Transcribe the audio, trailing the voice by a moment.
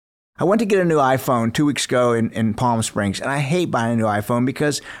I went to get a new iPhone 2 weeks ago in Palm Springs, and I hate buying a new iPhone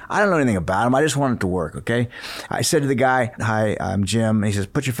because I don't know anything about them. I just want it to work, okay? I said to the guy, "Hi, I'm Jim." And he says,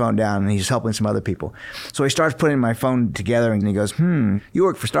 "Put your phone down," and he's helping some other people. So he starts putting my phone together, and he goes, "You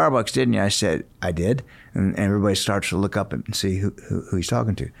worked for Starbucks, didn't you?" I said, "I did." And everybody starts to look up and see who he's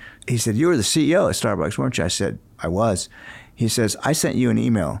talking to. He said, "You were the CEO at Starbucks, weren't you?" I said, "I was." He says, "I sent you an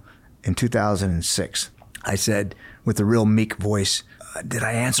email in 2006. I said, with a real meek voice, "Did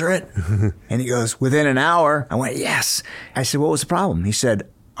I answer it?" And he goes, "Within an hour." I went, "Yes." I said, "What was the problem?" He said,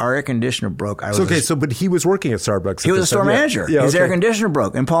 "Our air conditioner broke." But he was working at Starbucks. He was a store manager. Yeah, His air conditioner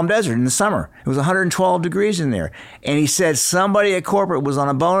broke in Palm Desert in the summer. It was 112 degrees in there. And he said somebody at corporate was on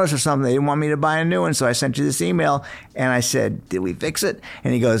a bonus or something. They didn't want me to buy a new one. So I sent you this email. And I said, "Did we fix it?"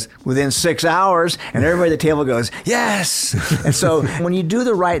 And he goes, "Within 6 hours." And everybody at the table goes, "Yes." And so when you do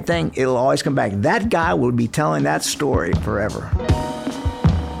the right thing, it'll always come back. That guy will be telling that story forever.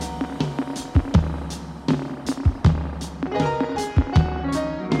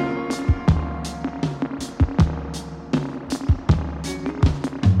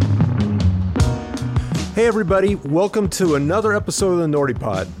 Hey everybody, welcome to another episode of the Nordy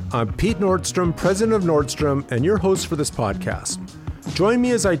Pod. I'm Pete Nordstrom, president of Nordstrom, and your host for this podcast. Join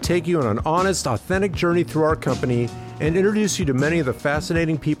me as I take you on an honest, authentic journey through our company and introduce you to many of the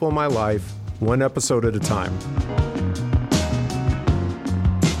fascinating people in my life, one episode at a time.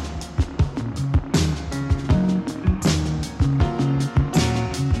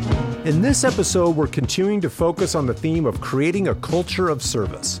 In this episode, we're continuing to focus on the theme of creating a culture of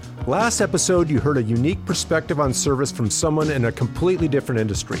service. Last episode, you heard a unique perspective on service from someone in a completely different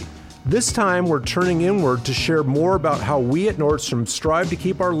industry. This time, we're turning inward to share more about how we at Nordstrom strive to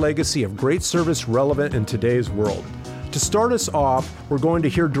keep our legacy of great service relevant in today's world. To start us off, we're going to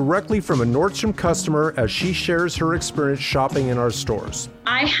hear directly from a Nordstrom customer as she shares her experience shopping in our stores.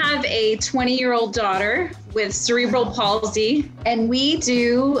 I have a 20-year-old daughter with cerebral palsy, and we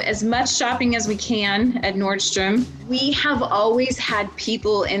do as much shopping as we can at Nordstrom. We have always had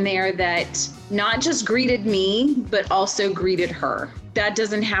people in there that not just greeted me, but also greeted her. That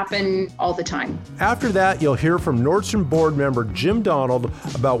doesn't happen all the time. After that, you'll hear from Nordstrom board member Jim Donald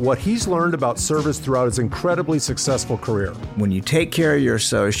about what he's learned about service throughout his incredibly successful career. When you take care of your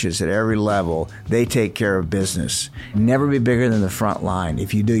associates at every level, they take care of business. Never be bigger than the front line.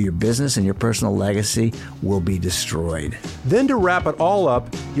 If you do, your business and your personal legacy will be destroyed. Then to wrap it all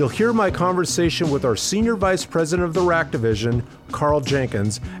up, you'll hear my conversation with our Senior Vice President of the Rack Division, Carl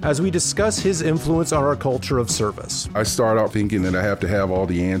Jenkins, as we discuss his influence on our culture of service. I start out thinking that I have to have all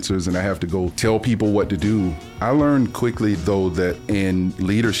the answers and I have to go tell people what to do. I learned quickly, though, that in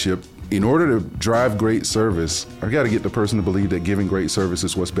leadership, in order to drive great service, I've got to get the person to believe that giving great service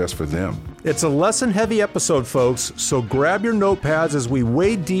is what's best for them. It's a lesson-heavy episode, folks, so grab your notepads as we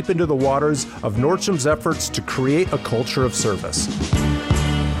wade deep into the waters of Nordstrom's efforts to create a culture of service.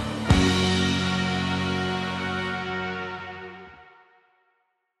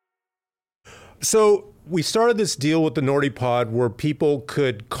 So we started this deal with the Nordy Pod where people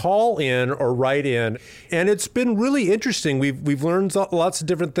could call in or write in, and it's been really interesting. We've learned lots of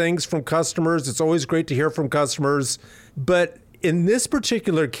different things from customers. It's always great to hear from customers. But in this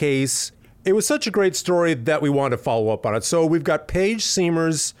particular case, it was such a great story that we wanted to follow up on it. So we've got Paige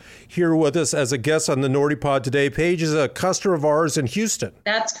Seamers here with us as a guest on the Nordy Pod today. Paige is a customer of ours in Houston.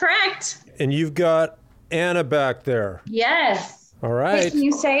 That's correct. And you've got Anna back there. Yes. All right.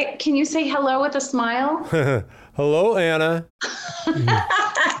 Hey, can you say hello with a smile? Hello, Anna.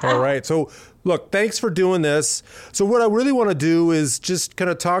 All right. So look, thanks for doing this. So what I really want to do is just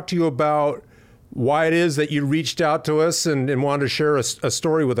kind of talk to you about why it is that you reached out to us and wanted to share a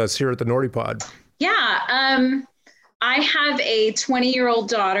story with us here at the Nordy Pod. Yeah. I have a 20-year-old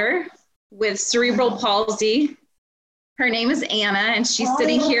daughter with cerebral palsy. Her name is Anna, and she's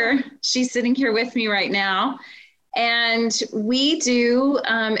sitting here with me right now. And we do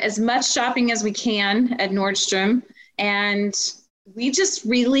as much shopping as we can at Nordstrom. And we just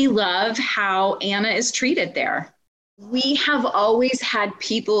really love how Anna is treated there. We have always had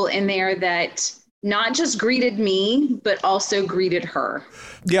people in there that not just greeted me, but also greeted her.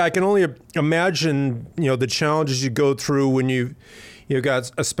 Yeah, I can only imagine, the challenges you go through when you've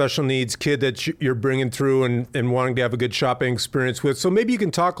got a special needs kid that you're bringing through and wanting to have a good shopping experience with. So maybe you can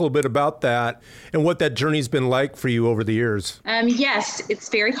talk a little bit about that and what that journey's been like for you over the years. Yes, it's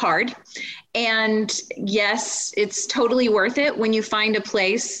very hard. And yes, it's totally worth it when you find a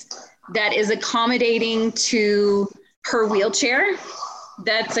place that is accommodating to her wheelchair,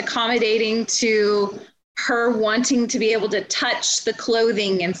 that's accommodating to her wanting to be able to touch the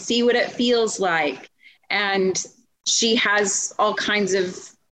clothing and see what it feels like. And she has all kinds of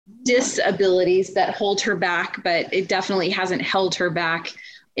disabilities that hold her back, but it definitely hasn't held her back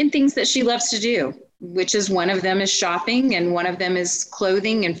in things that she loves to do, which is one of them is shopping and one of them is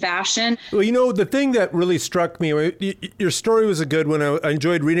clothing and fashion. Well, you know, the thing that really struck me, your story was a good one. I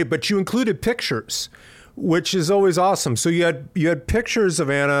enjoyed reading it, but you included pictures, which is always awesome. So you had pictures of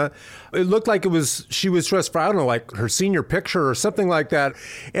Anna. It looked like she was dressed for, I don't know, like her senior picture or something like that.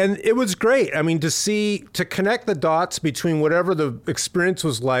 And it was great. I mean, to connect the dots between whatever the experience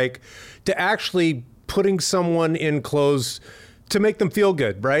was like to actually putting someone in clothes to make them feel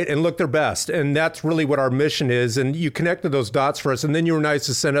good, right? And look their best. And that's really what our mission is. And you connected those dots for us. And then you were nice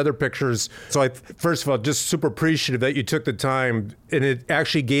to send other pictures. So first of all, just super appreciative that you took the time. And it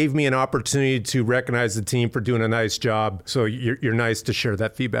actually gave me an opportunity to recognize the team for doing a nice job. So you're nice to share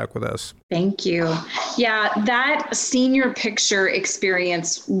that feedback with us. Thank you. Yeah, that senior picture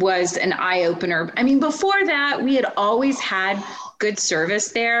experience was an eye-opener. I mean, before that, we had always had good service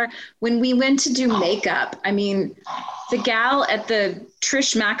there. When we went to do makeup, I mean, the gal at the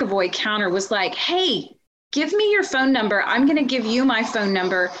Trish McAvoy counter was like, hey, give me your phone number. I'm going to give you my phone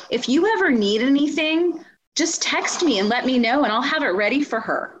number. If you ever need anything, just text me and let me know and I'll have it ready for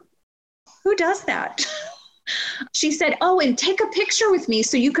her. Who does that? She said, oh, and take a picture with me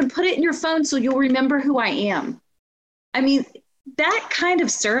so you can put it in your phone so you'll remember who I am. I mean, that kind of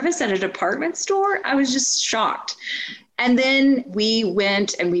service at a department store, I was just shocked. And then we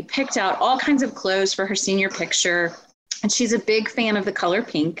went and we picked out all kinds of clothes for her senior picture. And she's a big fan of the color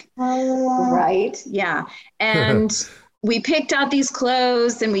pink. Right. Yeah. And we picked out these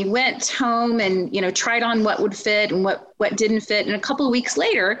clothes and we went home and, tried on what would fit and what didn't fit. And a couple of weeks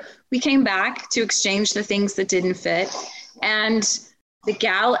later, we came back to exchange the things that didn't fit. And the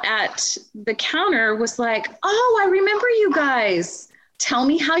gal at the counter was like, oh, I remember you guys. Tell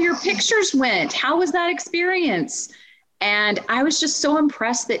me how your pictures went. How was that experience? And I was just so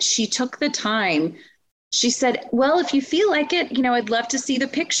impressed that she took the time. She said, well, if you feel like it, I'd love to see the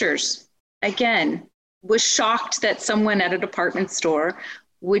pictures. Again, was shocked that someone at a department store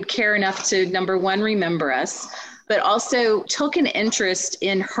would care enough to, number one, remember us, but also took an interest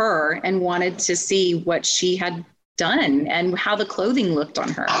in her and wanted to see what she had done and how the clothing looked on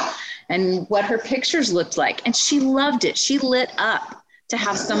her and what her pictures looked like. And she loved it. She lit up to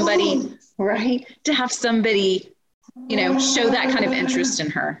have somebody, right? To have somebody, show that kind of interest in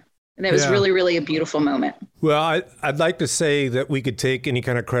her. And it was really, really a beautiful moment. Well, I'd like to say that we could take any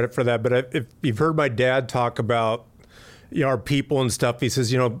kind of credit for that. But if you've heard my dad talk about our people and stuff, he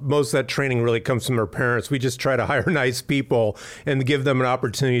says, most of that training really comes from their parents. We just try to hire nice people and give them an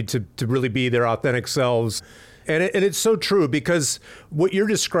opportunity to really be their authentic selves. And it's so true, because what you're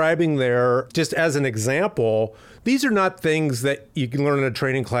describing there, just as an example, these are not things that you can learn in a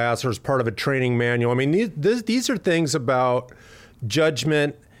training class or as part of a training manual. I mean, these are things about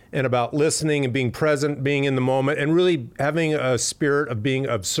judgment and about listening and being present, being in the moment, and really having a spirit of being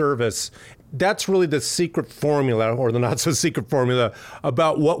of service. That's really the secret formula, or the not so secret formula,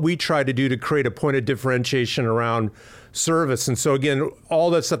 about what we try to do to create a point of differentiation around service. And so again, all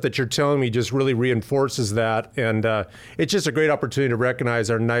that stuff that you're telling me just really reinforces that. And it's just a great opportunity to recognize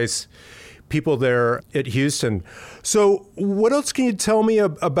our nice people there at Houston. So what else can you tell me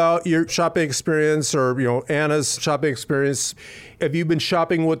about your shopping experience, or Anna's shopping experience? Have you been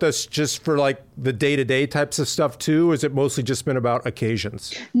shopping with us just for like the day-to-day types of stuff too? Or has it mostly just been about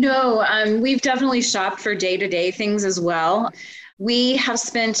occasions? No, we've definitely shopped for day-to-day things as well. We have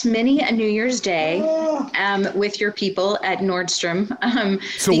spent many a New Year's Day with your people at Nordstrom.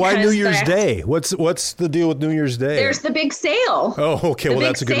 So why New Year's Day? What's the deal with New Year's Day? There's the big sale. Oh, okay. Well,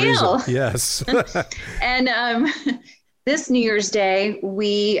 that's a good reason. Yes. And this New Year's Day,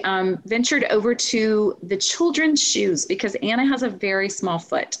 we ventured over to the children's shoes because Anna has a very small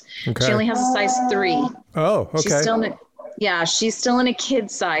foot. Okay. She only has a size 3. Oh, okay. She's still in a kid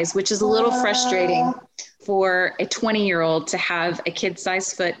size, which is a little frustrating for a 20-year-old to have a kid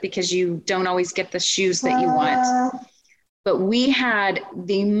size foot because you don't always get the shoes that you want. But we had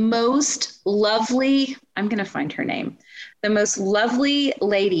the most lovely, I'm going to find her name, the most lovely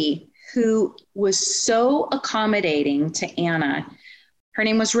lady who was so accommodating to Anna. Her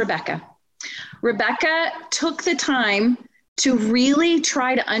name was Rebecca. Rebecca took the time to really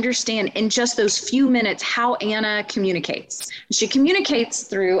try to understand in just those few minutes how Anna communicates. She communicates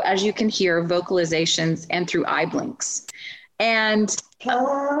through, as you can hear, vocalizations and through eye blinks. And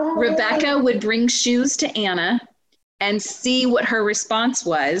Rebecca would bring shoes to Anna and see what her response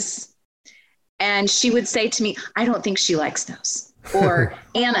was. And she would say to me, I don't think she likes those. Or,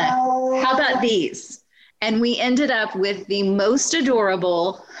 Anna, how about these? And we ended up with the most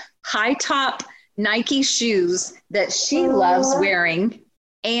adorable high top Nike shoes that she loves wearing.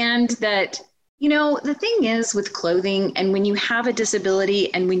 And that, the thing is with clothing, and when you have a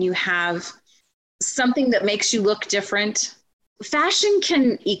disability and when you have something that makes you look different, fashion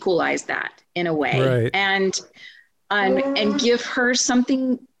can equalize that in a way. Right. And give her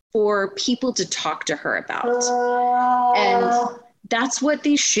something for people to talk to her about. And that's what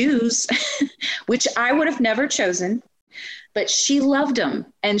these shoes, which I would have never chosen, but she loved them.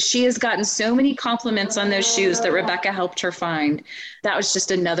 And she has gotten so many compliments on those shoes that Rebecca helped her find. That was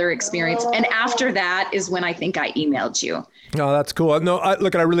just another experience. And after that is when I think I emailed you. Oh, that's cool. No, I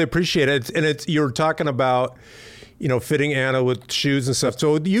really appreciate it. And you're talking about, fitting Anna with shoes and stuff.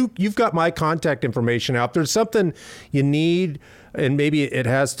 So you've got my contact information out. If there's something you need, and maybe it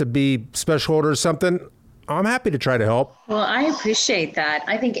has to be special order or something, I'm happy to try to help. Well, I appreciate that.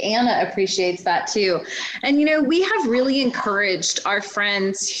 I think Anna appreciates that too. And, we have really encouraged our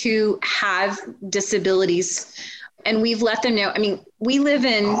friends who have disabilities, and we've let them know. I mean, we live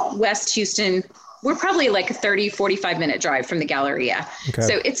in West Houston. We're probably like a 30, 45-minute drive from the Galleria. Okay.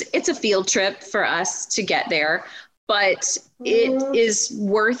 So it's a field trip for us to get there, but it is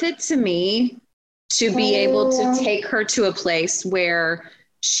worth it to me to be able to take her to a place where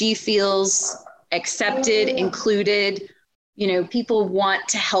she feels accepted, included, people want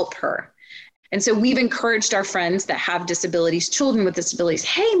to help her. And so we've encouraged our friends that have disabilities, children with disabilities,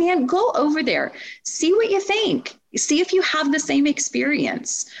 hey man, go over there, see what you think, see if you have the same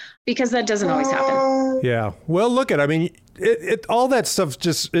experience, because that doesn't always happen. Yeah. Well, look it all that stuff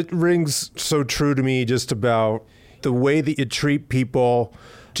it rings so true to me, just about the way that you treat people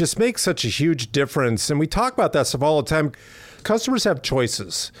just makes such a huge difference. And we talk about that stuff all the time. Customers have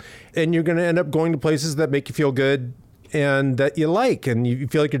choices, and you're going to end up going to places that make you feel good and that you like, and you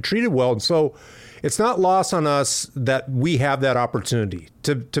feel like you're treated well. And so it's not lost on us that we have that opportunity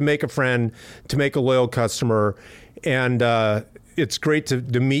to make a friend, to make a loyal customer. And it's great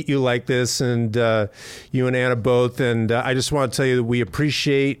to meet you like this, and you and Anna both. And I just want to tell you that we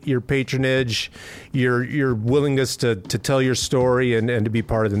appreciate your patronage, your willingness to tell your story and to be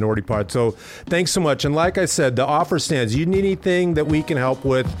part of the Nordy Pod. So thanks so much. And like I said, the offer stands. You need anything that we can help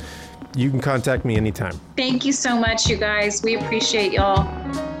with, you can contact me anytime. Thank you so much, you guys. We appreciate y'all.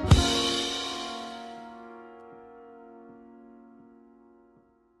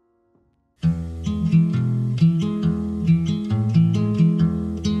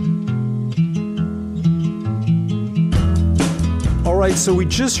 All right, so we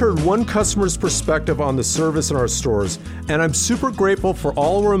just heard one customer's perspective on the service in our stores, and I'm super grateful for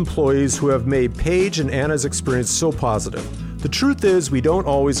all our employees who have made Paige and Anna's experience so positive. The truth is, we don't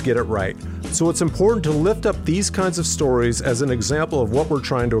always get it right, so it's important to lift up these kinds of stories as an example of what we're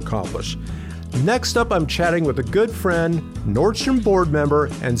trying to accomplish. Next up, I'm chatting with a good friend, Nordstrom board member,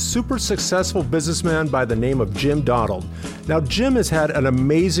 and super successful businessman by the name of Jim Donald. Now, Jim has had an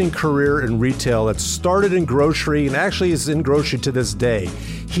amazing career in retail that started in grocery and actually is in grocery to this day.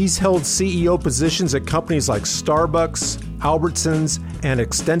 He's held CEO positions at companies like Starbucks, Albertsons, and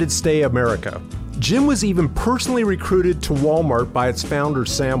Extended Stay America. Jim was even personally recruited to Walmart by its founder,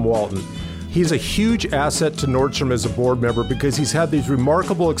 Sam Walton. He's a huge asset to Nordstrom as a board member because he's had these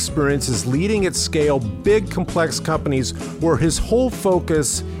remarkable experiences leading at scale big, complex companies where his whole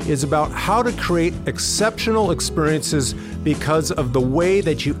focus is about how to create exceptional experiences because of the way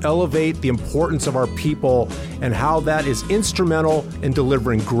that you elevate the importance of our people and how that is instrumental in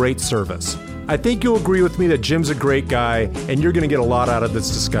delivering great service. I think you'll agree with me that Jim's a great guy, and you're going to get a lot out of this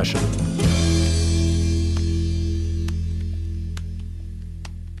discussion.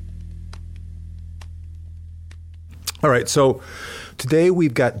 All right, so today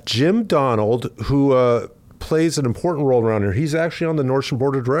we've got Jim Donald, who plays an important role around here. He's actually on the Nordstrom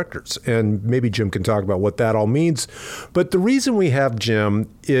Board of Directors, and maybe Jim can talk about what that all means. But the reason we have Jim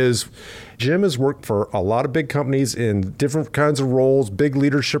is Jim has worked for a lot of big companies in different kinds of roles, big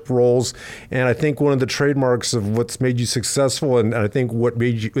leadership roles, and I think one of the trademarks of what's made you successful, and I think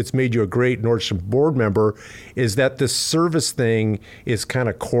what's made you a great Nordstrom board member, is that this service thing is kind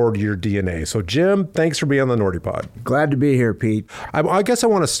of core to your DNA. So, Jim, thanks for being on the Nordy Pod. Glad to be here, Pete. I guess I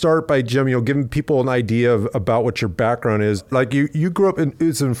want to start by, Jim, giving people an idea about what your background is. Like you grew up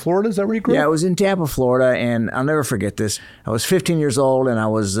in Florida? Is that where you grew up? Yeah, I was in Tampa, Florida, and I'll never forget this. I was 15 years old, and I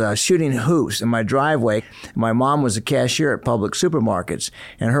was shooting hoops in my driveway. My mom was a cashier at Public Supermarkets,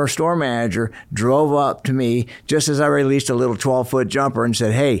 and her store manager drove up to me just as I released a little 12-foot jumper and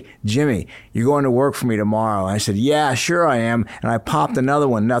said, "Hey, Jimmy, you're going to work for me tomorrow." And I said, "Yeah, sure I am." And I popped another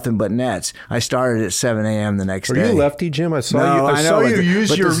one, nothing but nets. I started at 7 a.m. the next day. Are you lefty, Jim? I saw No, I saw you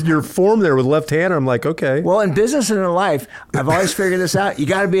use your form there with left hand. I'm like, okay. Well, in business and in life, I've always figured this out. You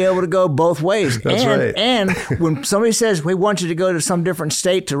got to be able to go both ways. That's right. And when somebody says, "We want you to go to some different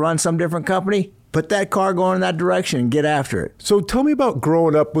state to run some different company," put that car going in that direction and get after it. So tell me about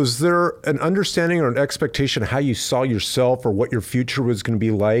growing up. Was there an understanding or an expectation of how you saw yourself or what your future was going to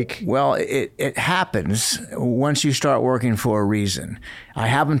be like? Well, it happens once you start working for a reason. I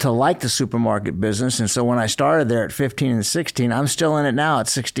happen to like the supermarket business, and so when I started there at 15 and 16, I'm still in it now at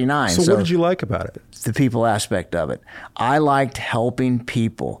 69. So what did you like about it? The people aspect of it. I liked helping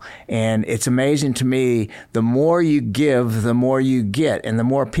people. And it's amazing to me, the more you give, the more you get. And the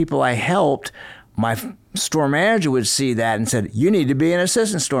more people I helped, my store manager would see that and said, "You need to be an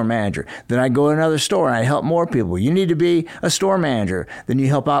assistant store manager." Then I'd go to another store and I'd help more people. "You need to be a store manager." Then you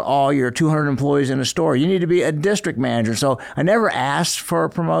help out all your 200 employees in a store. "You need to be a district manager." So I never asked for a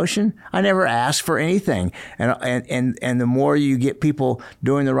promotion. I never asked for anything. And the more you get people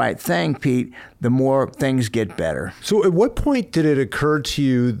doing the right thing, Pete, the more things get better. So at what point did it occur to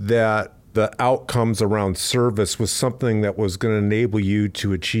you that the outcomes around service was something that was going to enable you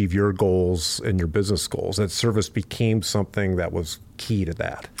to achieve your goals and your business goals, that service became something that was key to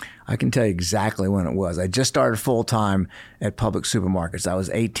that? I can tell you exactly when it was. I just started full-time at Public Supermarkets. I was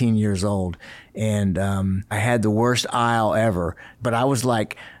 18 years old, and I had the worst aisle ever, but I was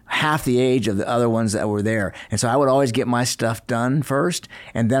like half the age of the other ones that were there. And so I would always get my stuff done first,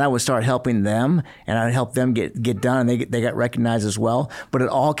 and then I would start helping them, and I'd help them get done, and they got recognized as well. But it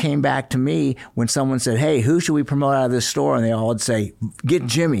all came back to me when someone said, "Hey, who should we promote out of this store?" And they all would say, "Get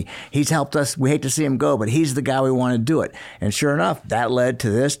Jimmy. He's helped us. We hate to see him go, but he's the guy we want to do it." And sure enough, that led to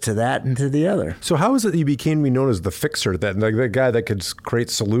this, to that, and to the other. So how is it you became known as the fixer, the guy that could create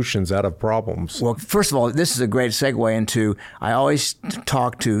solutions out of problems? Well, first of all, this is a great segue into, I always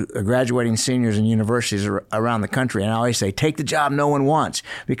talk to graduating seniors in universities around the country, and I always say, take the job no one wants,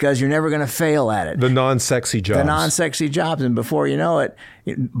 because you're never going to fail at it. The non-sexy jobs. The non-sexy jobs, and before you know it,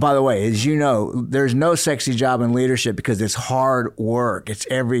 by the way, as you know, there's no sexy job in leadership because it's hard work. It's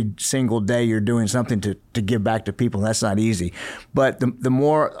every single day you're doing something to give back to people, and that's not easy. But the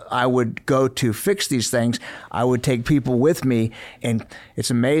more I would go to fix these things, I would take people with me, and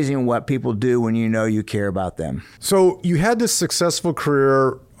it's amazing what people do when you know you care about them. So you had this successful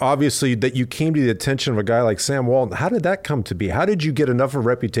career, obviously, that you came to the attention of a guy like Sam Walton. How did that come to be? How did you get enough of a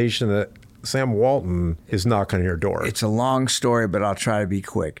reputation that Sam Walton is knocking on your door? It's a long story, but I'll try to be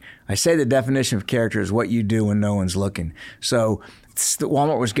quick. I say the definition of character is what you do when no one's looking. So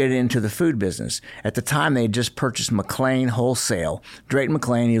Walmart was getting into the food business. At the time, they had just purchased McLean Wholesale. Drayton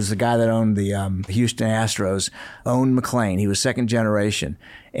McLean, he was the guy that owned the Houston Astros, owned McLean. He was second generation.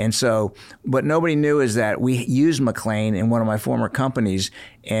 And so, what nobody knew is that we used McLean in one of my former companies,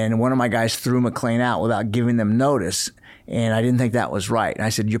 and one of my guys threw McLean out without giving them notice. And I didn't think that was right. And I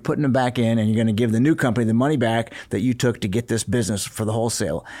said, "You're putting them back in, and you're going to give the new company the money back that you took to get this business for the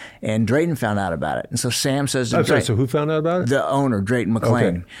wholesale." And Drayton found out about it. And so Sam says to Drayton, so who found out about it? The owner, Drayton McLean.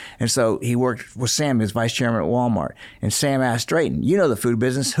 Okay. And so he worked with Sam, his vice chairman at Walmart. And Sam asked Drayton, "You know the food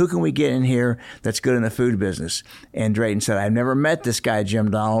business. Who can we get in here that's good in the food business?" And Drayton said, "I've never met this guy,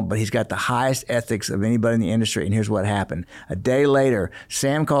 Jim Donald, but he's got the highest ethics of anybody in the industry." And here's what happened. A day later,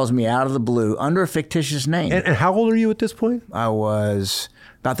 Sam calls me out of the blue under a fictitious name. And how old are you at this point? I was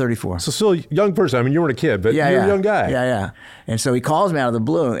about 34. So still a young person. I mean, you weren't a kid, but you're a young guy. Yeah. And so he calls me out of the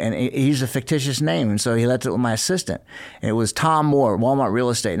blue, and he's a fictitious name. And so he left it with my assistant. And it was Tom Moore, Walmart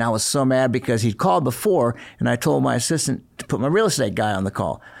Real Estate. And I was so mad because he'd called before, and I told my assistant to put my real estate guy on the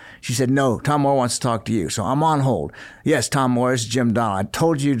call. She said, "No, Tom Moore wants to talk to you." So I'm on hold. "Yes, Tom Moore, it's Jim Donald. I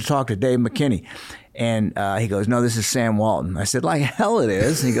told you to talk to Dave McKinney." And he goes, "No, this is Sam Walton." I said, "Like hell it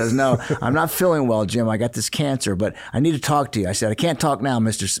is." And he goes, "No, I'm not feeling well, Jim. I got this cancer, but I need to talk to you." I said, "I can't talk now,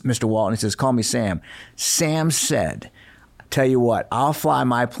 Mr. Walton." He says, "Call me Sam." Sam said, "Tell you what, I'll fly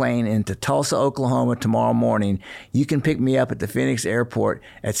my plane into Tulsa, Oklahoma tomorrow morning. You can pick me up at the Phoenix airport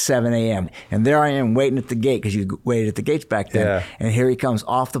at 7 a.m. And there I am waiting at the gate, because you waited at the gates back then. Yeah. And here he comes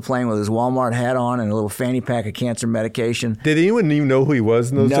off the plane with his Walmart hat on and a little fanny pack of cancer medication. Did anyone even know who he was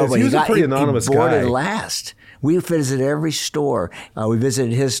in those days? But He was a pretty anonymous he boarded guy. last. We visited every store. We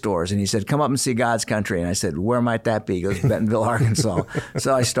visited his stores, and he said, "Come up and see God's country." And I said, "Where might that be?" He goes, "Bentonville, Arkansas."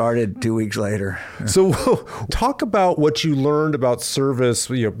 So I started 2 weeks later. So talk about what you learned about service,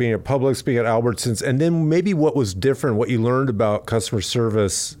 being at Publix, being at Albertsons, and then maybe what was different, what you learned about customer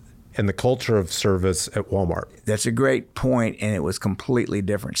service and the culture of service at Walmart? That's a great point, and it was completely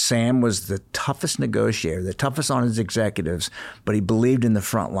different. Sam was the toughest negotiator, the toughest on his executives, but he believed in the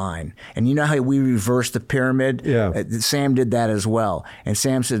front line. And you know how we reversed the pyramid? Yeah. Sam did that as well. And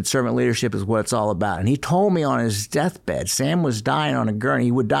Sam said servant leadership is what it's all about. And he told me on his deathbed, Sam was dying on a gurney.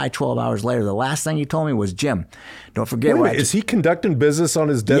 He would die 12 hours later. The last thing he told me was, Jim, don't forget what is he conducting business on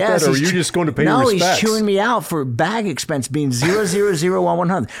his deathbed, or are you just going to pay your respects? No, he's chewing me out for bag expense being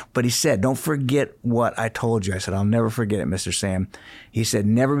 0.000100. But he said, don't forget what I told you. I said, I'll never forget it, Mr. Sam. He said,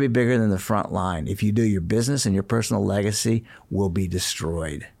 never be bigger than the front line. If you do, your business and your personal legacy will be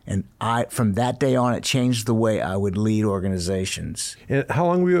destroyed. And from that day on, it changed the way I would lead organizations. And how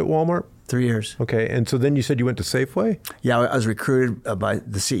long were you at Walmart? 3 years. Okay. And so then you said you went to Safeway? Yeah, I was recruited by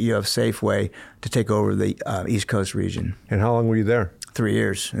the CEO of Safeway to take over the East Coast region. And how long were you there? 3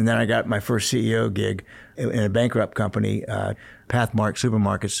 years. And then I got my first CEO gig in a bankrupt company, Pathmark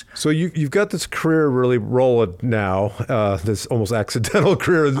Supermarkets. So you've got this career really rolling now, this almost accidental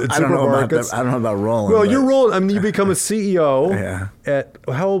career in supermarkets. I don't know about rolling. Well, you're rolling. I mean, you become a CEO. Yeah.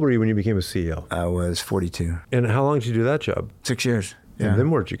 How old were you when you became a CEO? I was 42. And how long did you do that job? 6 years. Yeah. And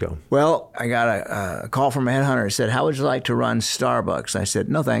then where'd you go? Well, I got a call from a headhunter. He said, how would you like to run Starbucks? I said,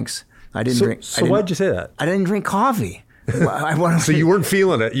 no, thanks. I didn't drink. So why'd you say that? I didn't drink coffee. So you weren't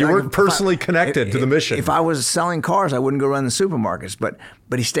feeling it. You weren't personally connected to the mission. If I was selling cars, I wouldn't go run the supermarkets. But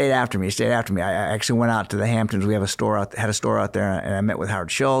he stayed after me. I actually went out to the Hamptons. We have had a store out there, and I met with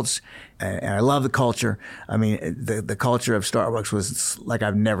Howard Schultz. And I love the culture. I mean, the culture of Starbucks was like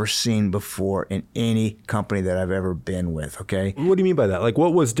I've never seen before in any company that I've ever been with, okay? What do you mean by that? Like,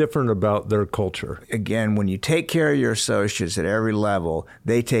 what was different about their culture? Again, when you take care of your associates at every level,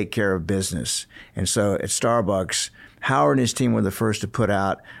 they take care of business. And so at Starbucks, Howard and his team were the first to put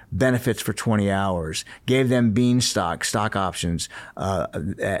out benefits for 20 hours, gave them stock options.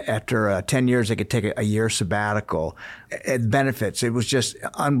 After 10 years, they could take a year sabbatical. Benefits, it was just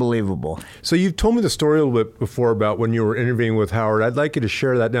unbelievable. So you've told me the story a little bit before about when you were interviewing with Howard. I'd like you to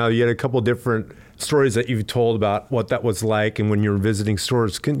share that now. You had a couple different stories that you've told about what that was like and when you were visiting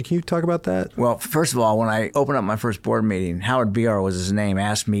stores. Can you talk about that? Well, first of all, when I opened up my first board meeting, Howard BR was his name,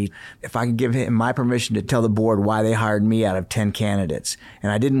 asked me if I could give him my permission to tell the board why they hired me out of 10 candidates.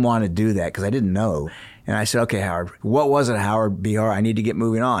 And I didn't want to do that because I didn't know. And I said, okay, Howard, what was it, Howard BR? I need to get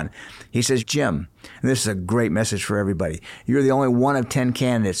moving on. He says, Jim, and this is a great message for everybody, you're the only one of 10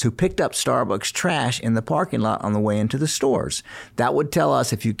 candidates who picked up Starbucks trash in the parking lot on the way into the stores. That would tell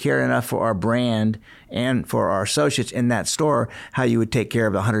us if you care enough for our brand and for our associates in that store, how you would take care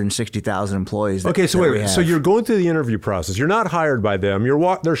of the 160,000 employees. Okay, so wait, so you're going through the interview process. You're not hired by them.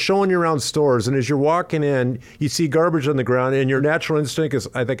 They're showing you around stores, and as you're walking in, you see garbage on the ground, and your natural instinct is,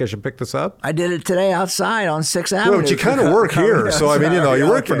 I think I should pick this up? I did it today outside on 6th Avenue. Well, but you kind of work here, so I mean, you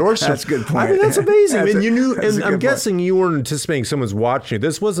work for Nordstrom. That's a good point. I mean, that's amazing. I mean, you knew, and I'm guessing you weren't anticipating someone's watching.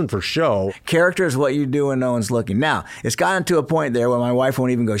 This wasn't for show. Character is what you do when no one's looking. Now, it's gotten to a point there where my wife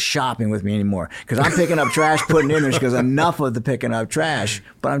won't even go shopping with me anymore because I'm picking up trash, putting it in there. She goes, enough of the picking up trash.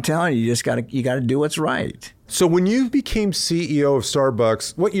 But I'm telling you, you got to do what's right. So when you became CEO of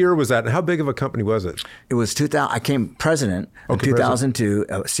Starbucks, what year was that, and how big of a company was it? It was 2000. I came president in 2002,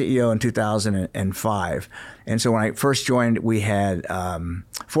 CEO in 2005. And so when I first joined, we had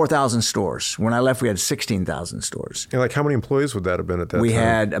 4,000 stores. When I left, we had 16,000 stores. And like how many employees would that have been at that time? We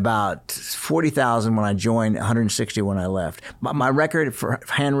had about 40,000 when I joined, 160 when I left. My record for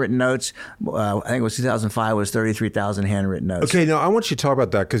handwritten notes, I think it was 2005, was 33,000 handwritten notes. Okay, now I want you to talk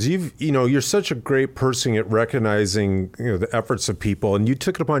about that because you're such a great person at recognizing the efforts of people, and you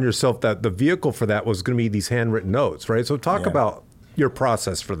took it upon yourself that the vehicle for that was going to be these handwritten notes, right? So talk about your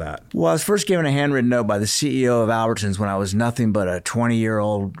process for that. Well, I was first given a handwritten note by the CEO of Albertsons when I was nothing but a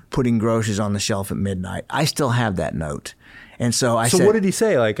 20-year-old putting groceries on the shelf at midnight. I still have that note. And so I said... So what did he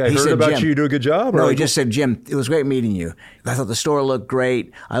say? Like, I heard about you do a good job? No, he just said, Jim, it was great meeting you. I thought the store looked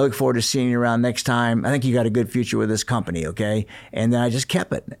great. I look forward to seeing you around next time. I think you got a good future with this company, okay? And then I just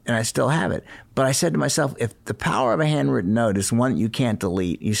kept it, and I still have it. But I said to myself, if the power of a handwritten note is one that you can't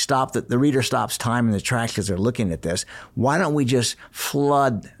delete, you stop the reader stops time in the tracks because they're looking at this, why don't we just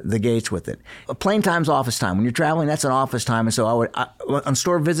flood the gates with it? Plain time's office time. When you're traveling, that's an office time. And so on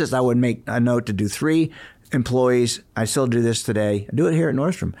store visits, I would make a note to do 3 employees. I still do this today. I do it here at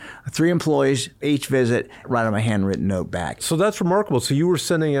Nordstrom. 3 employees, each visit, write on my handwritten note back. So that's remarkable. So you were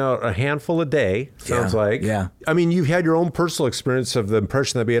sending out a handful a day, sounds like. Yeah. I mean, you've had your own personal experience of the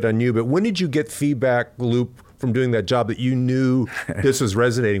impression that we had on you, but when did you get feedback loop from doing that job that you knew this was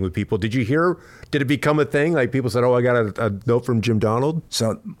resonating with people? Did it become a thing? Like people said, oh, I got a note from Jim Donald?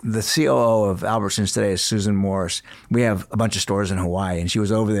 So the COO of Albertsons today is Susan Morris. We have a bunch of stores in Hawaii, and she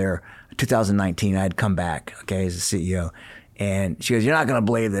was over there 2019. I had come back, okay, as a CEO. And she goes, you're not going to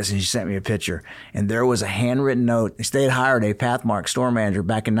believe this. And she sent me a picture. And there was a handwritten note. They had hired a Pathmark store manager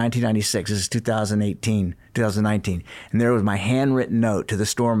back in 1996. This is 2019. And there was my handwritten note to the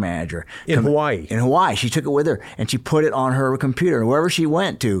store manager. In Hawaii? In Hawaii. She took it with her, and she put it on her computer. Wherever she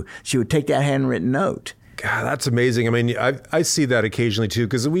went to, she would take that handwritten note. God, that's amazing. I mean, I see that occasionally too,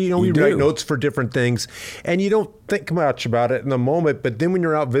 because we write notes for different things, and you don't think much about it in the moment. But then when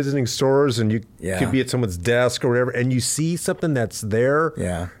you're out visiting stores and you could be at someone's desk or whatever, and you see something that's there,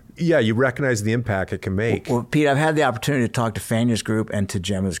 you recognize the impact it can make. Well, Pete, I've had the opportunity to talk to Fanya's group and to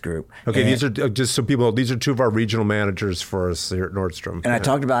Gemma's group. Okay, these are just so people know, these are two of our regional managers for us here at Nordstrom. And I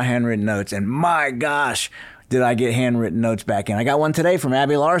talked about handwritten notes, and my gosh, did I get handwritten notes back in. I got one today from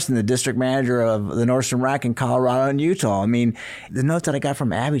Abby Larson, the district manager of the Nordstrom Rack in Colorado and Utah. I mean, the notes that I got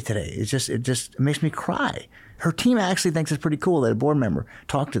from Abby today, it just makes me cry. Her team actually thinks it's pretty cool that a board member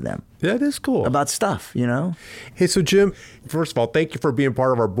talked to them. Yeah, it is cool. About stuff, you know? Hey, so Jim, first of all, thank you for being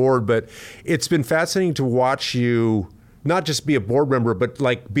part of our board, but it's been fascinating to watch you not just be a board member, but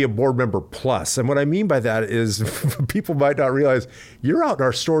like be a board member plus. And what I mean by that is people might not realize you're out in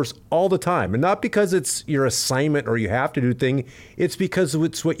our stores all the time. And not because it's your assignment or you have to do thing. It's because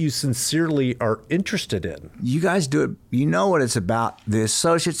it's what you sincerely are interested in. You guys do it. You know what it's about. The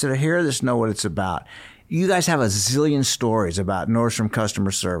associates that are here, just know what it's about. You guys have a zillion stories about Nordstrom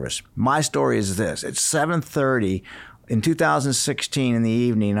customer service. My story is this. It's 7:30 in 2016 in the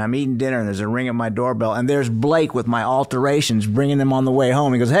evening. I'm eating dinner and there's a ring at my doorbell, and there's Blake with my alterations bringing them on the way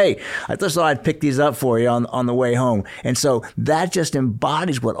home. He goes, hey, I just thought I'd pick these up for you on the way home. And so that just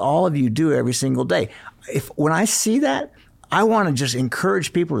embodies what all of you do every single day. When I see that, I want to just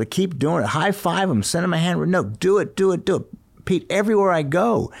encourage people to keep doing it. High five them, send them a handwritten note. Do it. Pete, everywhere I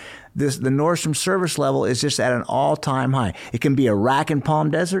go, the Nordstrom service level is just at an all-time high. It can be a Rack in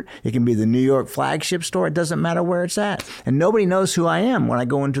Palm Desert. It can be the New York flagship store. It doesn't matter where it's at. And nobody knows who I am when I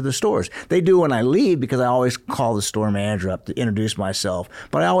go into the stores. They do when I leave because I always call the store manager up to introduce myself.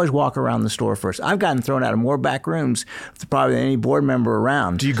 But I always walk around the store first. I've gotten thrown out of more back rooms probably than any board member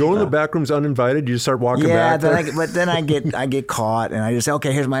around. Do you go in the back rooms uninvited? Do you start walking back there? But then I get caught, and I just say,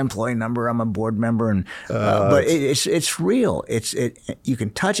 okay, here's my employee number. I'm a board member, and but it's real. You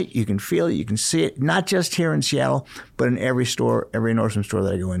can touch it, you can feel it, you can see it. Not just here in Seattle, but in every store, every Nordstrom store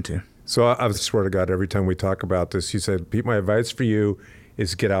that I go into. So I swear to God, every time we talk about this, you said, Pete, my advice for you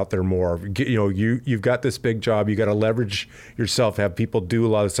is get out there more. You've got this big job. You got to leverage yourself, have people do a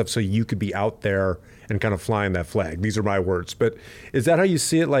lot of stuff so you could be out there and kind of flying that flag. These are my words. But is that how you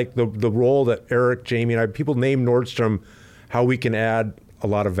see it? Like the role that Eric, Jamie, and people name Nordstrom, how we can add a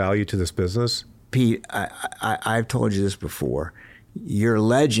lot of value to this business? Pete, I've told you this before. You're a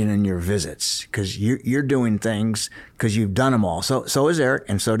legend in your visits because you're doing things because you've done them all. So is Eric,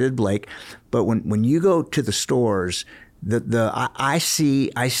 and so did Blake. But when you go to the stores, I see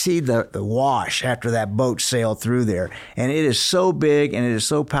the wash after that boat sailed through there, and it is so big and it is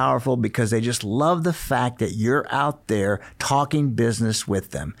so powerful because they just love the fact that you're out there talking business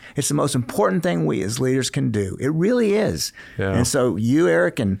with them. It's the most important thing we as leaders can do. It really is. Yeah. And so you,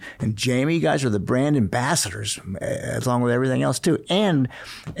 Eric, and Jamie, you guys are the brand ambassadors, along with everything else too. And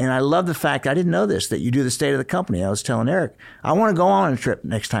I love the fact, I didn't know this, that you do the state of the company. I was telling Eric, I want to go on a trip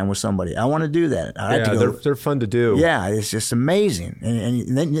next time with somebody. I want to do that. They're fun to do. Yeah. It's just amazing.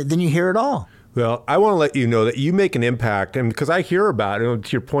 And then you hear it all. Well, I want to let you know that you make an impact, and because I hear about it,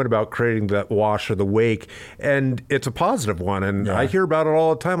 to your point about creating that wash or the wake, and it's a positive one, and I hear about it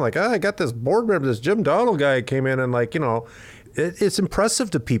all the time. Like, I got this board member, this Jim Donald guy came in, and it's impressive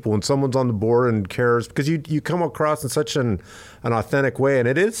to people when someone's on the board and cares, because you come across in such an authentic way, and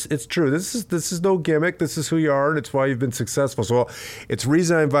it's true. This is no gimmick. This is who you are, and it's why you've been successful. So it's the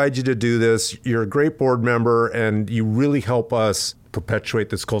reason I invite you to do this. You're a great board member, and you really help us perpetuate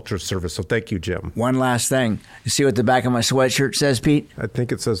this culture of service. So thank you, Jim. One last thing. You see what the back of my sweatshirt says, Pete? I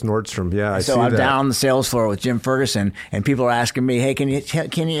think it says Nordstrom. Yeah, I see that. So I'm down on the sales floor with Jim Ferguson, and people are asking me, hey, can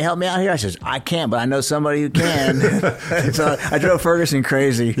you help me out here? I says, I can't, but I know somebody who can. So I drove Ferguson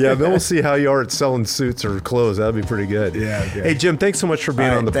crazy. Yeah, then we'll see how you are at selling suits or clothes. That'd be pretty good. Yeah. Good. Hey, Jim, thanks so much for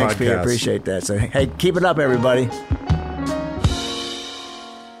being on the thanks, podcast. Pete. I appreciate that. So, hey, keep it up, everybody.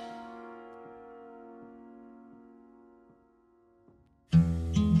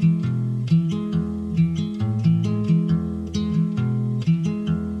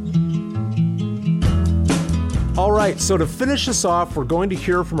 All All right, so to finish this off, we're going to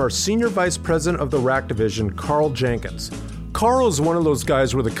hear from our Senior Vice President of the Rack Division, Carl Jenkins. Carl is one of those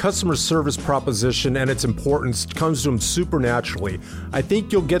guys where the customer service proposition and its importance comes to him supernaturally. I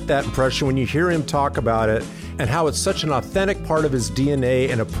think you'll get that impression when you hear him talk about it and how it's such an authentic part of his DNA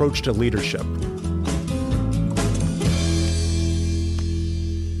and approach to leadership.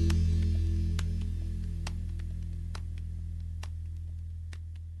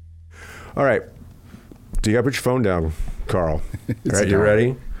 All right. Do you have your phone down, Carl? All right, you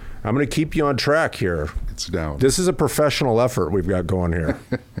ready? I'm going to keep you on track here. It's down. This is a professional effort we've got going here.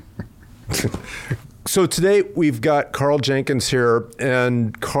 So today we've got Carl Jenkins here,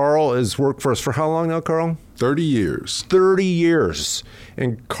 and Carl has worked for us for how long now, Carl? 30 years. 30 years.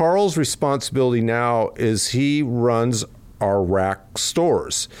 And Carl's responsibility now is he runs our rack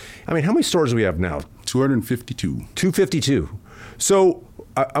stores. I mean, how many stores do we have now? 252. 252. So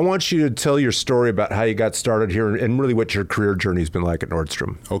I want you to tell your story about how you got started here and really what your career journey has been like at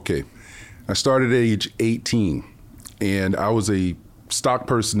Nordstrom. Okay. I started at age 18, and I was a stock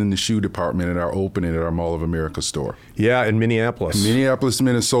person in the shoe department at our opening at our Mall of America store. Yeah, in Minneapolis. Minneapolis,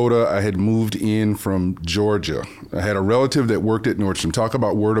 Minnesota. I had moved in from Georgia. I had a relative that worked at Nordstrom. Talk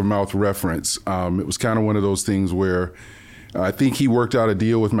about word of mouth reference. It was kind of one of those things where I think he worked out a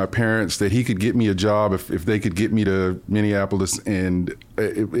deal with my parents that he could get me a job if they could get me to Minneapolis, and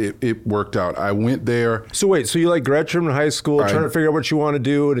it worked out. I went there. So wait, so you like graduated from high school, trying to figure out what you want to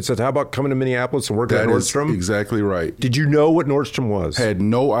do, and it said, how about coming to Minneapops and working at Nordstrom? That is exactly right. Did you know what Nordstrom was? Had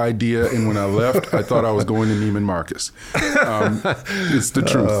no idea, and when I left, I thought I was going to Neiman Marcus. It's the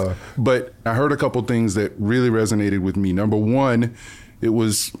truth. But I heard a couple things that really resonated with me. Number one, it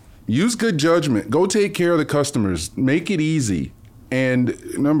was use good judgment. Go take care of the customers. Make it easy.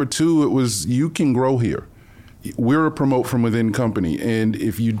 And number two, it was you can grow here. We're a promote from within company. And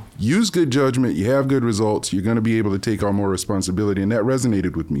if you use good judgment, you have good results, you're going to be able to take on more responsibility. And that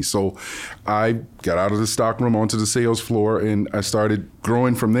resonated with me. So I got out of the stock room onto the sales floor, and I started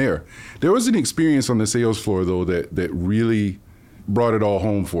growing from there. There was an experience on the sales floor, though, that really brought it all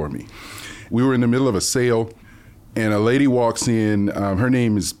home for me. We were in the middle of a sale, and a lady walks in. Her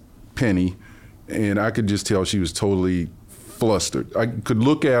name is Penny, and I could just tell she was totally flustered. I could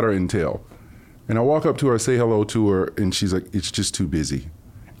look at her and tell. And I walk up to her, say hello to her, and she's like, it's just too busy.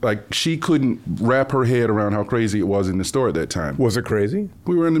 Like, she couldn't wrap her head around how crazy it was in the store at that time. Was it crazy?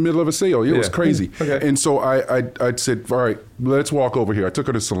 We were in the middle of a sale. It was crazy. Okay. And so I said, all right, let's walk over here. I took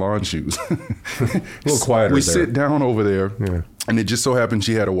her to Salon Shoes. A little quieter We there. sit down over there, and it just so happened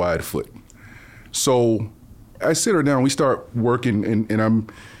she had a wide foot. So I sit her down. We start working, and I'm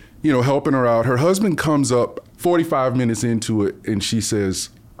helping her out. Her husband comes up 45 minutes into it, and she says,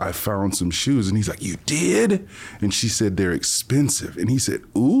 I found some shoes. And he's like, you did? And she said, they're expensive. And he said,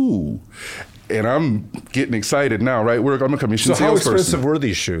 ooh. And I'm getting excited now, right? I'm a commission salesperson. So how expensive were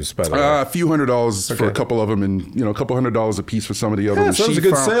these shoes, by the way? A few $100s for a couple of them, and a couple $100 a piece for some of the other ones. So it was a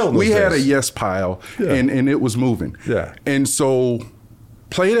good sale in those We days. had a yes pile, and it was moving. Yeah. And so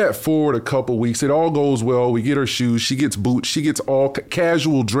play that forward a couple weeks. It all goes well. We get her shoes. She gets boots. She gets all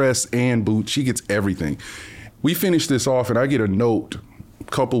casual dress and boots. She gets everything. We finish this off, and I get a note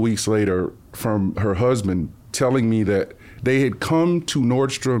a couple weeks later from her husband telling me that they had come to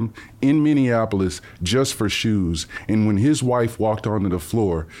Nordstrom in Minneapolis just for shoes. And when his wife walked onto the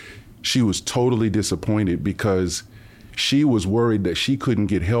floor, she was totally disappointed because she was worried that she couldn't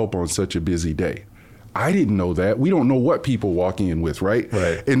get help on such a busy day. I didn't know that. We don't know what people walk in with, right?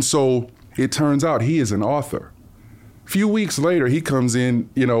 Right. And so it turns out he is an author. A few weeks later, he comes in,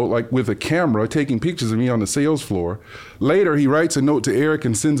 like with a camera, taking pictures of me on the sales floor. Later, he writes a note to Eric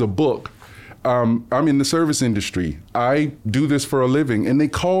and sends a book. I'm in the service industry. I do this for a living. And they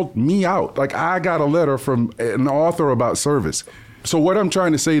called me out. Like, I got a letter from an author about service. So what I'm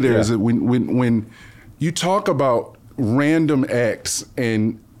trying to say there is that when you talk about random acts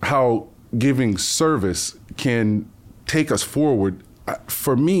and how giving service can take us forward,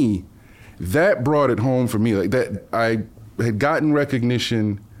 for me, that brought it home for me. Like, that I had gotten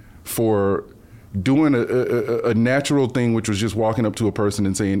recognition for doing a natural thing, which was just walking up to a person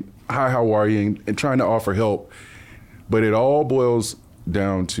and saying, hi, how are you? And trying to offer help. But it all boils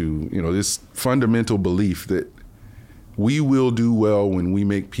down to, this fundamental belief that we will do well when we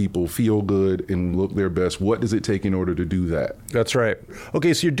make people feel good and look their best. What does it take in order to do that? That's right.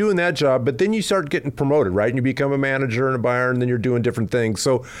 Okay, so you're doing that job, but then you start getting promoted, right? And you become a manager and a buyer, and then you're doing different things.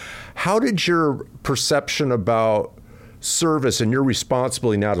 So how did your perception about service and your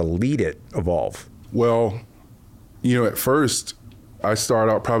responsibility now to lead it evolve? Well, at first, I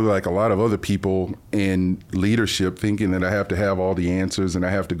started out probably like a lot of other people in leadership, thinking that I have to have all the answers and I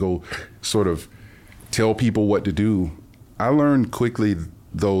have to go sort of tell people what to do. I learned quickly,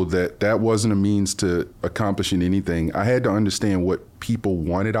 though, that wasn't a means to accomplishing anything. I had to understand what people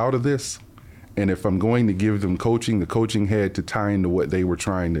wanted out of this. And if I'm going to give them coaching, the coaching had to tie into what they were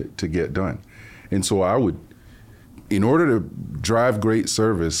trying to get done. And so in order to drive great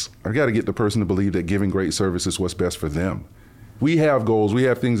service, I've got to get the person to believe that giving great service is what's best for them. We have goals, we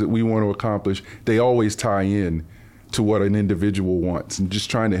have things that we want to accomplish. They always tie in to what an individual wants. And just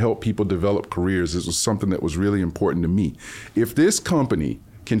trying to help people develop careers is something that was really important to me. If this company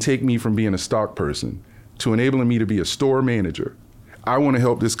can take me from being a stock person to enabling me to be a store manager, I want to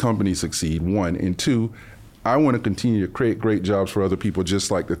help this company succeed, one. And two, I want to continue to create great jobs for other people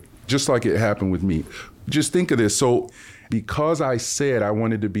just like it happened with me. Just think of this. So because I said I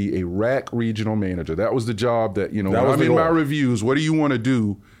wanted to be a RAC regional manager, that was the job that, when I'm in my reviews, what do you want to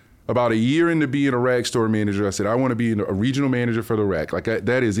do? About a year into being a RAC store manager, I said, I want to be a regional manager for the RAC.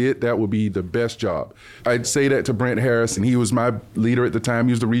 That is it. That would be the best job. I'd say that to Brent Harris, and he was my leader at the time.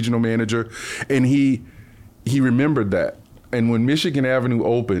 He was the regional manager, and he remembered that. And when Michigan Avenue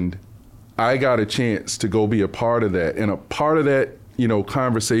opened, I got a chance to go be a part of that. And a part of that,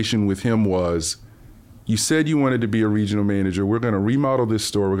 conversation with him was, you said you wanted to be a regional manager. We're going to remodel this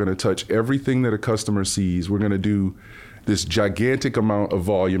store. We're going to touch everything that a customer sees. We're going to do this gigantic amount of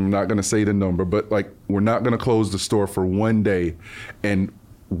volume. I'm not going to say the number, but we're not going to close the store for one day. And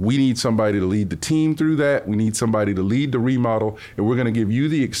we need somebody to lead the team through that. We need somebody to lead the remodel. And we're going to give you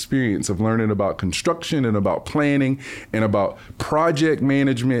the experience of learning about construction and about planning and about project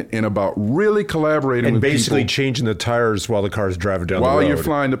management and about really collaborating with people. And basically changing the tires while the car's driving down the road. While you're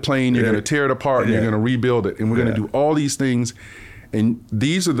flying the plane, you're going to tear it apart and you're going to rebuild it. And we're going to do all these things. And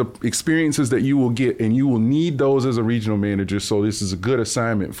these are the experiences that you will get, and you will need those as a regional manager. So this is a good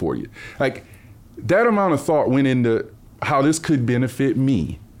assignment for you. That amount of thought went into how this could benefit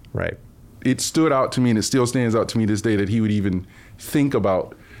me. Right. It stood out to me, and it still stands out to me this day that he would even think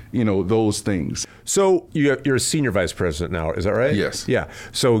about, those things. So you're a senior vice president now, is that right? Yes. Yeah.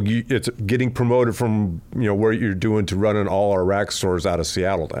 So it's getting promoted from, where you're doing to running all our RAC stores out of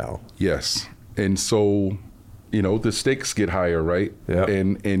Seattle now. Yes. And so, the stakes get higher, right? Yeah.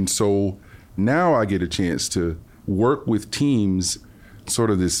 And so now I get a chance to work with teams, sort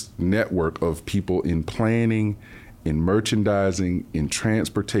of this network of people in planning, in merchandising, in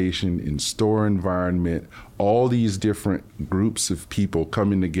transportation, in store environment, all these different groups of people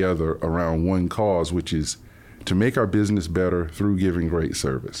coming together around one cause, which is to make our business better through giving great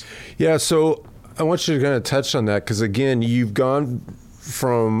service. Yeah, so I want you to kind of touch on that, because again, you've gone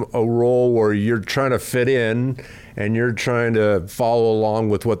from a role where you're trying to fit in and you're trying to follow along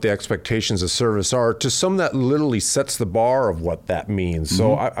with what the expectations of service are, to some that literally sets the bar of what that means.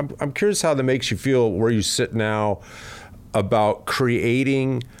 So I'm curious how that makes you feel where you sit now about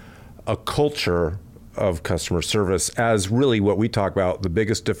creating a culture of customer service as really what we talk about, the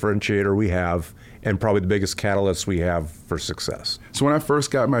biggest differentiator we have and probably the biggest catalyst we have for success. So when I first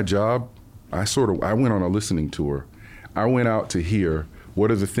got my job, I went on a listening tour. I went out to hear,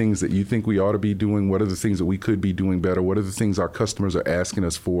 what are the things that you think we ought to be doing? What are the things that we could be doing better? What are the things our customers are asking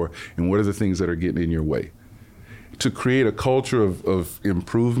us for? And what are the things that are getting in your way? To create a culture of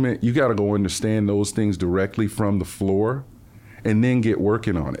improvement, you got to go understand those things directly from the floor and then get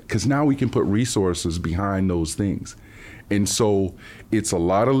working on it. Because now we can put resources behind those things. And so it's a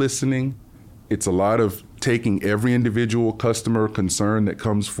lot of listening. It's a lot of taking every individual customer concern that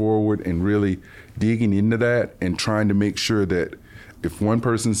comes forward and really digging into that and trying to make sure that if one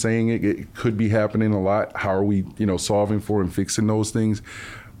person's saying it could be happening a lot, how are we, solving for and fixing those things?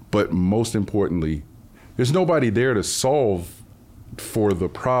 But most importantly, there's nobody there to solve for the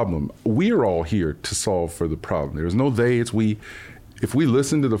problem. We are all here to solve for the problem. There's no they, it's we. If we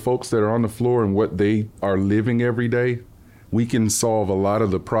listen to the folks that are on the floor and what they are living every day, we can solve a lot of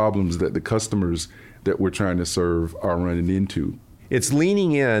the problems that the customers that we're trying to serve are running into. It's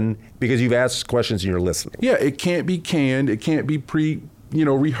leaning in because you've asked questions and you're listening. Yeah, it can't be canned. It can't be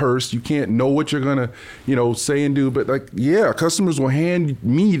rehearsed. You can't know what you're gonna, say and do. But customers will hand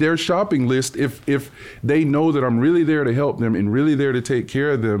me their shopping list if they know that I'm really there to help them and really there to take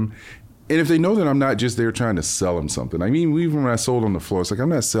care of them. And if they know that I'm not just there trying to sell them something. I mean, even when I sold on the floor, it's like, I'm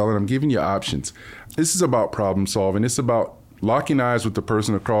not selling, I'm giving you options. This is about problem solving. It's about locking eyes with the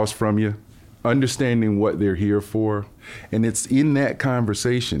person across from you, understanding what they're here for. And it's in that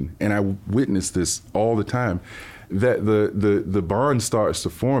conversation, and I witness this all the time, that the bond starts to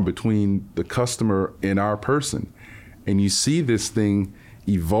form between the customer and our person. And you see this thing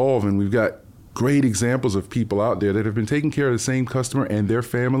evolve, and we've got great examples of people out there that have been taking care of the same customer and their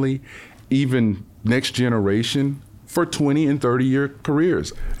family, even next generation, for 20 and 30-year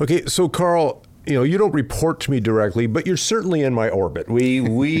careers. Okay, so Carl, you don't report to me directly, but you're certainly in my orbit.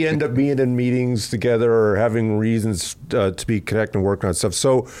 We end up being in meetings together or having reasons to be connecting and working on stuff.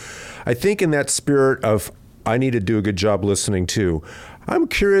 So I think in that spirit of I need to do a good job listening too, I'm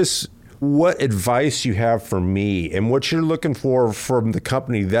curious what advice you have for me and what you're looking for from the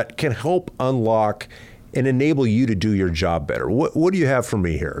company that can help unlock and enable you to do your job better. What do you have for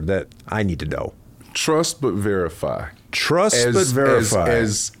me here that I need to know? Trust but verify. Trust but verify.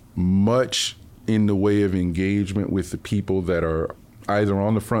 As much in the way of engagement with the people that are either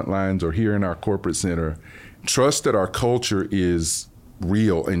on the front lines or here in our corporate center. Trust that our culture is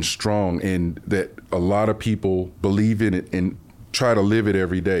real and strong and that a lot of people believe in it and try to live it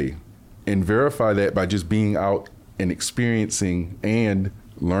every day. And verify that by just being out and experiencing and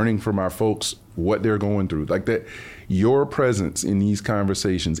learning from our folks what they're going through. Like that, your presence in these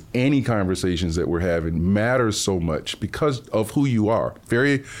conversations, any conversations that we're having, matters so much because of who you are.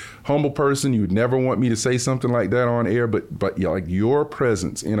 Very humble person. You would never want me to say something like that on air, but yeah, like your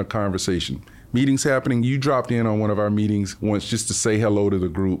presence in a conversation. Meetings happening, you dropped in on one of our meetings once just to say hello to the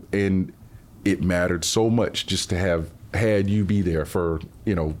group, and it mattered so much just to have had you be there for,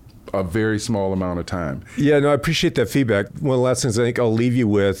 a very small amount of time. Yeah, no, I appreciate that feedback. One of the last things I think I'll leave you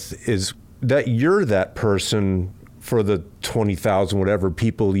with is that you're that person for the 20,000 whatever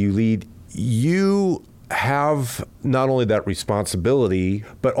people you lead. You have not only that responsibility,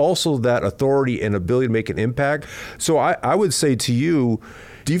 but also that authority and ability to make an impact. So I would say to you,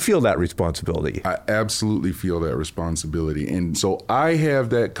 do you feel that responsibility? I absolutely feel that responsibility. And so I have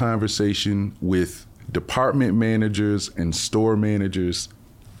that conversation with department managers and store managers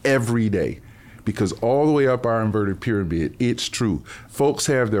every day, because all the way up our inverted pyramid, it's true. Folks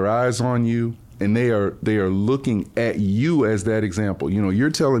have their eyes on you and they are looking at you as that example. You're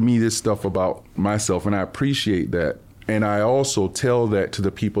telling me this stuff about myself, and I appreciate that. And I also tell that to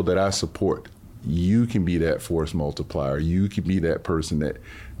the people that I support. You can be that force multiplier. You can be that person that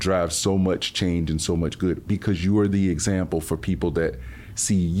drives so much change and so much good because you are the example for people that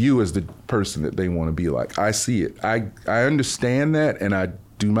see you as the person that they want to be like. I see it. I understand that, and I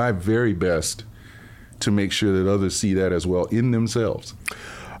do my very best to make sure that others see that as well in themselves.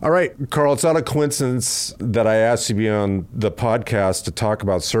 All right, Carl, it's not a coincidence that I asked you to be on the podcast to talk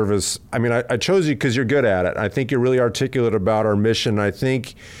about service. I mean, I chose you because you're good at it. I think you're really articulate about our mission. I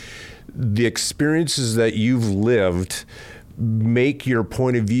think the experiences that you've lived make your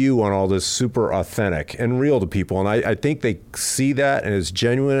point of view on all this super authentic and real to people. And I think they see that, and it's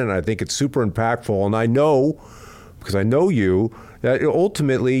genuine, and I think it's super impactful. And I know, because I know you, that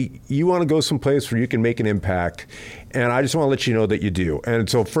ultimately you want to go someplace where you can make an impact. And I just want to let you know that you do. And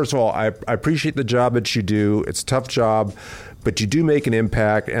so first of all, I appreciate the job that you do. It's a tough job, but you do make an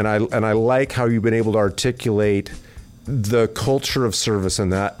impact. And I like how you've been able to articulate the culture of service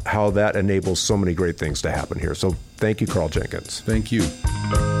and how that enables so many great things to happen here. So thank you, Carl Jenkins. Thank you.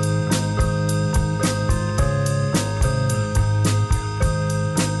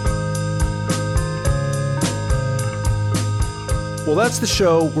 Well, that's the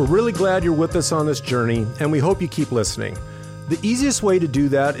show. We're really glad you're with us on this journey, and we hope you keep listening. The easiest way to do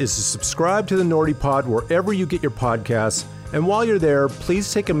that is to subscribe to the Nordy Pod wherever you get your podcasts. And while you're there,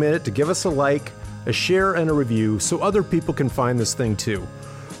 please take a minute to give us a like, a share, and a review so other people can find this thing too.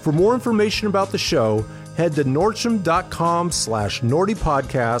 For more information about the show, head to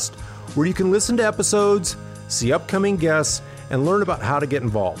Nordstrom.com/NordyPodcast, where you can listen to episodes, see upcoming guests, and learn about how to get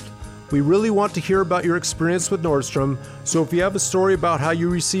involved. We really want to hear about your experience with Nordstrom, so if you have a story about how you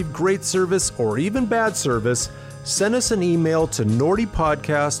received great service or even bad service, send us an email to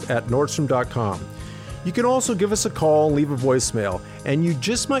nordypodcast@nordstrom.com. You can also give us a call and leave a voicemail, and you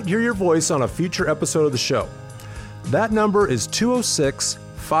just might hear your voice on a future episode of the show. That number is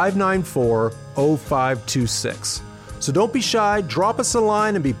 206-594-0526. So don't be shy, drop us a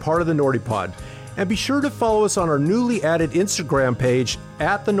line and be part of the Nordy Pod. And be sure to follow us on our newly added Instagram page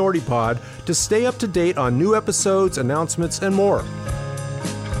 @The Nordy Pod to stay up to date on new episodes, announcements, and more.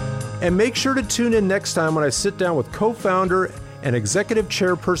 And make sure to tune in next time when I sit down with co-founder and executive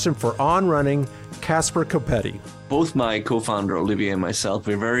chairperson for On Running, Casper Copetti. Both my co-founder Olivier and myself,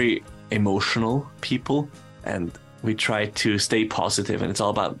 we're very emotional people, and we try to stay positive, and it's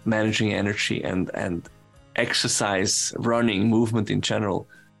all about managing energy, and exercise, running, movement in general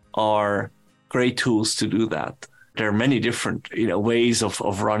are great tools to do that. There are many different, ways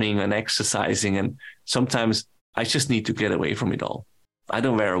of running and exercising. And sometimes I just need to get away from it all. I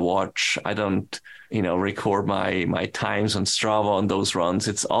don't wear a watch. I don't, record my times on Strava on those runs.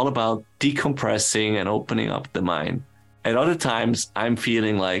 It's all about decompressing and opening up the mind. At other times I'm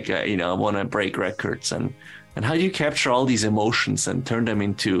feeling like, I want to break records, and how do you capture all these emotions and turn them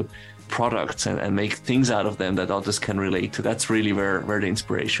into products and make things out of them that others can relate to. That's really where the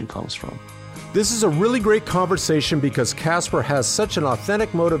inspiration comes from. This is a really great conversation because Casper has such an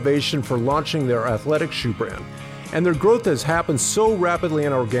authentic motivation for launching their athletic shoe brand. And their growth has happened so rapidly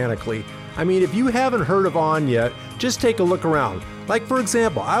and organically. I mean, if you haven't heard of On yet, just take a look around. Like, for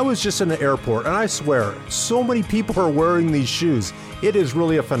example, I was just in the airport, and I swear, so many people are wearing these shoes. It is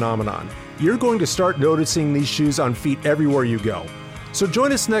really a phenomenon. You're going to start noticing these shoes on feet everywhere you go. So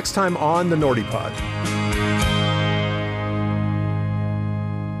join us next time on the Nordy Pod.